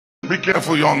be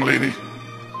careful, young lady.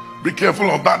 Be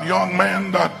careful of that young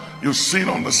man that you've seen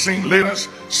on the scene latest.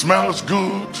 Smells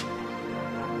good,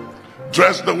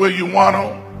 dressed the way you want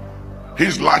to.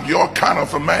 He's like your kind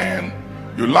of a man.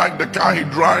 You like the car he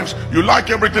drives. You like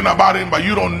everything about him, but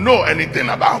you don't know anything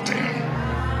about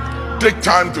him. Take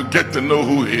time to get to know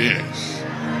who he is.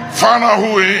 Find out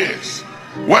who he is.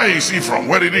 Where is he from?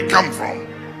 Where did he come from?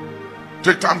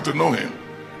 Take time to know him.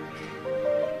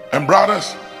 And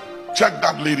brothers, check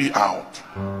that lady out.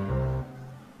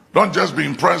 Don't just be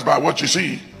impressed by what you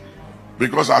see,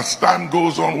 because as time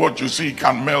goes on, what you see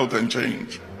can melt and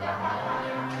change.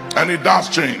 And it does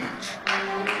change.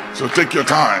 So take your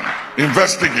time,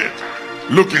 investigate,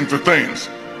 look into things.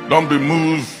 Don't be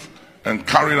moved and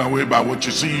carried away by what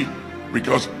you see,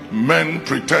 because men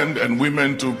pretend and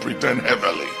women too pretend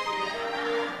heavily.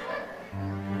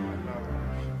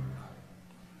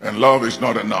 And love is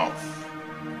not enough.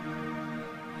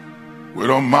 We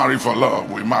don't marry for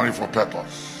love, we marry for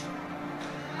purpose.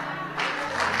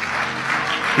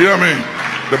 Hear me?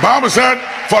 The Bible said,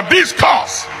 for this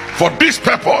cause, for this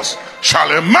purpose, shall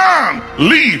a man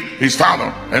leave his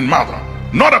father and mother.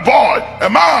 Not a boy, a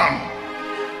man.